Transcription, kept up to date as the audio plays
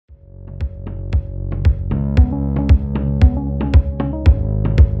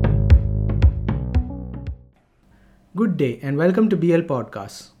Good day and welcome to BL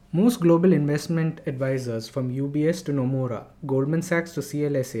Podcasts. Most global investment advisors from UBS to Nomura, Goldman Sachs to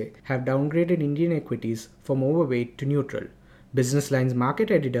CLSA have downgraded Indian equities from overweight to neutral. Business Line's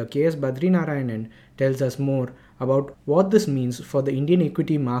market editor KS Badrinarayanan tells us more about what this means for the Indian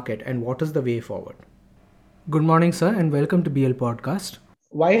equity market and what is the way forward. Good morning, sir, and welcome to BL Podcast.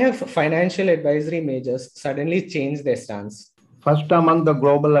 Why have financial advisory majors suddenly changed their stance? First among the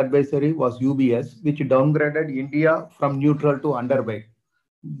global advisory was UBS, which downgraded India from neutral to underweight.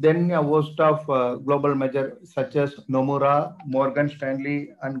 Then a host of global majors such as Nomura, Morgan Stanley,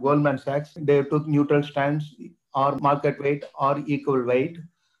 and Goldman Sachs, they took neutral stance or market weight or equal weight.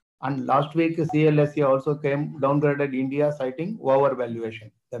 And last week, CLSA also came downgraded India, citing overvaluation.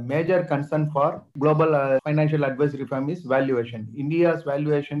 The major concern for global financial advisory firm is valuation. India's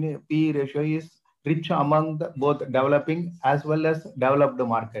valuation PE ratio is rich among both developing as well as developed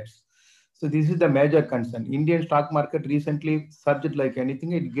markets. So this is the major concern. Indian stock market recently surged like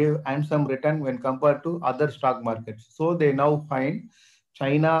anything. It gave handsome return when compared to other stock markets. So they now find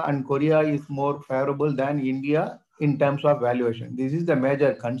China and Korea is more favorable than India in terms of valuation. This is the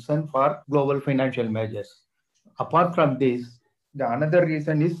major concern for global financial measures. Apart from this, the another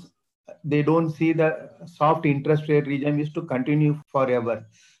reason is they don't see the soft interest rate regime is to continue forever.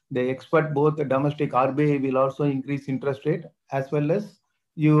 They expect both the domestic RBI will also increase interest rate as well as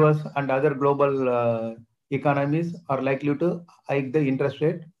US and other global economies are likely to hike the interest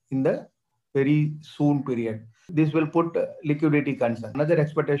rate in the very soon period. This will put liquidity concern. Another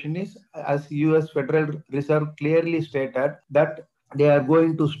expectation is, as US Federal Reserve clearly stated, that they are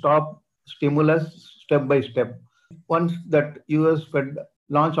going to stop stimulus step by step. Once that US Fed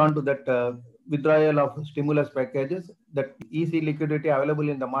launch onto that withdrawal of stimulus packages, that easy liquidity available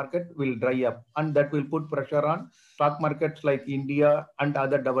in the market will dry up, and that will put pressure on stock markets like India and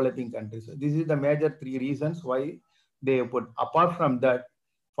other developing countries. This is the major three reasons why they put. Apart from that,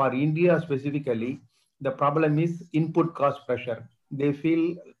 for India specifically, the problem is input cost pressure. They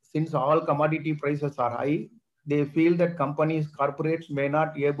feel since all commodity prices are high, they feel that companies, corporates may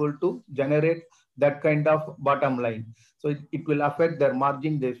not be able to generate that kind of bottom line. So it will affect their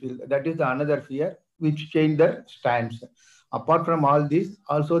margin. They feel that is another fear which change their stance. Apart from all this,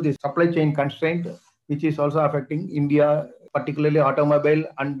 also the supply chain constraint, which is also affecting India, particularly automobile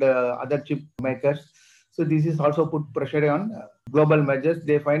and other chip makers. So this is also put pressure on global measures.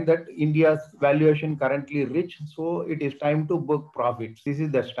 They find that India's valuation currently rich, so it is time to book profits. This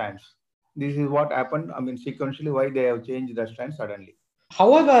is the stance. This is what happened. Sequentially, why they have changed the stance suddenly.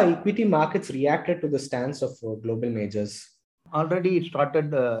 How have our equity markets reacted to the stance of global majors? Already it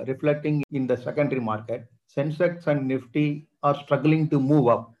started reflecting in the secondary market. Sensex and Nifty are struggling to move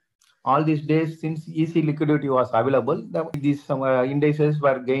up. All these days, since easy liquidity was available, these indices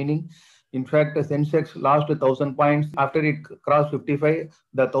were gaining. In fact, Sensex lost 1,000 points. After it crossed 55,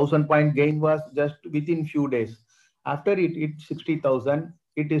 the 1,000-point gain was just within few days. After it hit 60,000,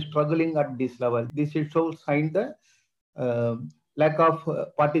 it is struggling at this level. This is so sign the lack of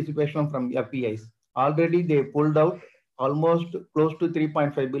participation from FPIs. Already they pulled out almost close to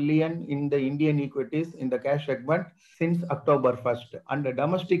 3.5 billion in the Indian equities in the cash segment since October 1st. And the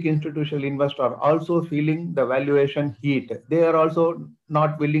domestic institutional investors are also feeling the valuation heat. They are also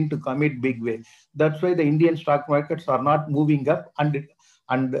not willing to commit big way. That's why the Indian stock markets are not moving up.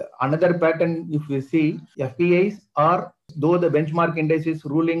 And another pattern, if you see, FPIs are, though the benchmark index is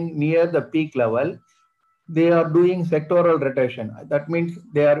ruling near the peak level, they are doing sectoral rotation. That means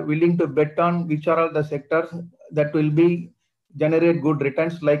they are willing to bet on which are all the sectors that will be generate good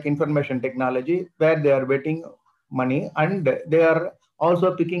returns, like information technology, where they are betting money, and they are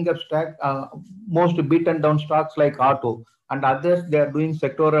also picking up most beaten down stocks like auto and others. They are doing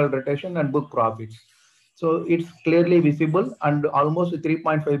sectoral rotation and book profits. So it's clearly visible, and almost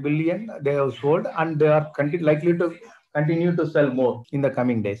 3.5 billion they have sold, and they are likely to continue to sell more in the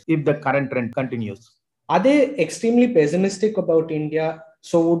coming days if the current trend continues. Are they extremely pessimistic about India?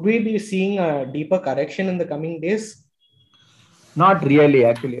 So would we be seeing a deeper correction in the coming days? Not really,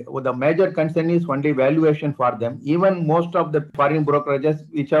 actually. The major concern is only valuation for them. Even most of the foreign brokerages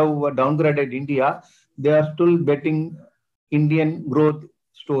which have downgraded India, they are still betting Indian growth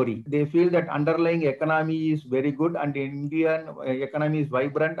story. They feel that underlying economy is very good and the Indian economy is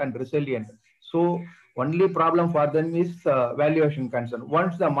vibrant and resilient. So only problem for them is valuation concern.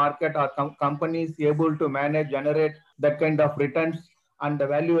 Once the market or company is able to generate that kind of returns, and the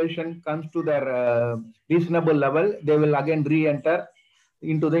valuation comes to their reasonable level, they will again re-enter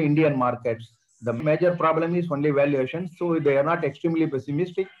into the Indian markets. The major problem is only valuation. So they are not extremely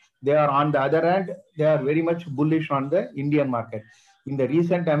pessimistic. They are, on the other hand, they are very much bullish on the Indian market. In the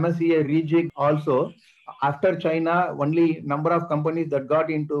recent MSCI rejig also, after China, only number of companies that got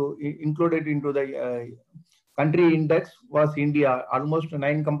included into the country index was India. Almost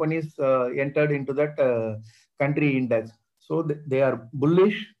 9 companies entered into that country index. So they are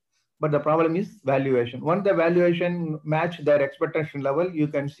bullish, but the problem is valuation. Once the valuation match their expectation level, you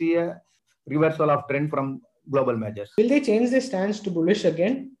can see a reversal of trend from global majors. Will they change their stance to bullish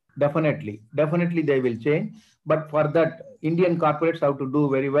again? Definitely they will change. But for that, Indian corporates have to do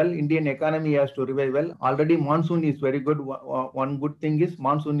very well. Indian economy has to revive well. Already monsoon is very good. One good thing is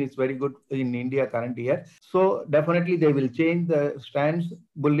monsoon is very good in India current year. So definitely they will change the stance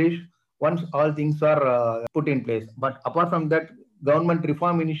bullish once all things are put in place. But apart from that, government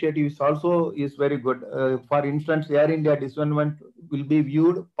reform initiatives also is very good. For instance, Air India disinvestment will be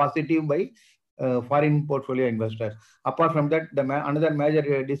viewed positive by foreign portfolio investors. Apart from that, another major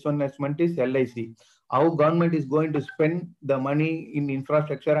disinvestment is LIC. How government is going to spend the money in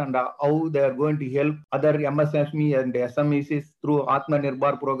infrastructure and how they are going to help other MSME and SMEs through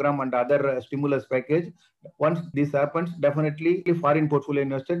Atmanirbhar program and other stimulus package. Once this happens, definitely foreign portfolio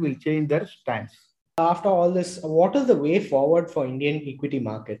investors will change their stance. After all this, what is the way forward for Indian equity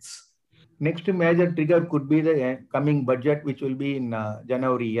markets? Next major trigger could be the coming budget, which will be in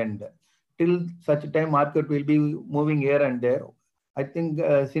January end. Till such time, market will be moving here and there. I think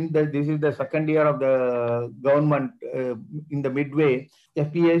since this is the second year of the government in the midway,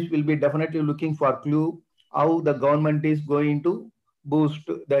 FPIs will be definitely looking for clue how the government is going to boost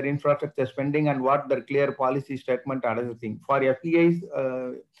their infrastructure spending and what their clear policy statement and other thing. For FPIs,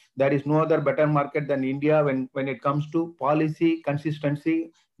 there is no other better market than India when it comes to policy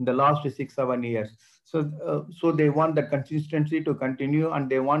consistency in the last 6-7 years. So they want the consistency to continue, and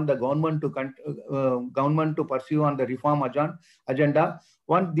they want the government to pursue on the reform agenda.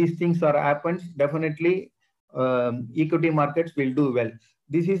 Once these things are happened, definitely equity markets will do well.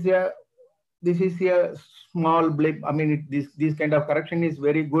 This is a small blip. I mean, this kind of correction is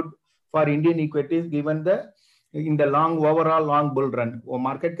very good for Indian equities, given in the overall long bull run.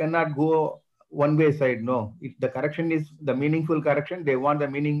 Market cannot go one way side. No, if the correction is the meaningful correction, they want the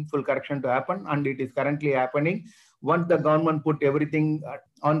meaningful correction to happen, and it is currently happening. Once the government put everything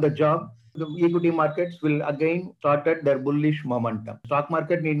on the job, the equity markets will again started their bullish momentum. Stock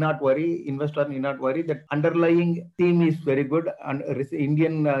market need not worry, investor need not worry. That underlying theme is very good, and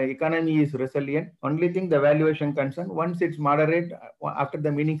Indian economy is resilient. Only thing the valuation concern. Once it's moderate after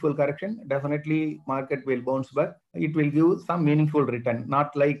the meaningful correction, definitely market will bounce back. It will give some meaningful return,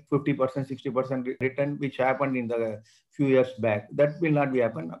 not like 50%, 60% return, which happened in the few years back. That will not be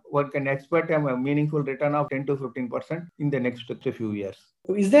happen. One can expect a meaningful return of 10 to 15% in the next few years.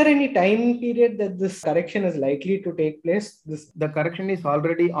 Is there any time period that this correction is likely to take place? The correction is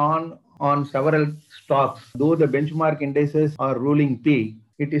already on several stocks. Though the benchmark indices are ruling peak,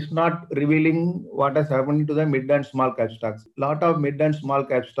 it is not revealing what has happened to the mid and small cap stocks. Lot of mid and small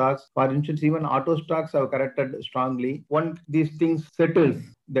cap stocks, for instance, even auto stocks have corrected strongly. Once these things settles,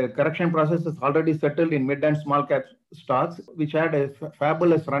 the correction process is already settled in mid and small cap stocks, which had a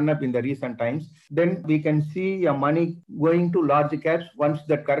fabulous run up in the recent times. Then we can see money going to large caps once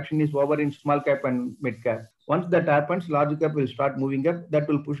that correction is over in small cap and mid cap. Once that happens, large cap will start moving up. That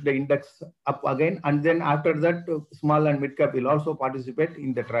will push the index up again. And then after that, small and mid cap will also participate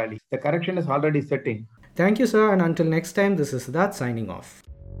in the rally. The correction is already setting. Thank you, sir. And until next time, this is Siddharth signing off.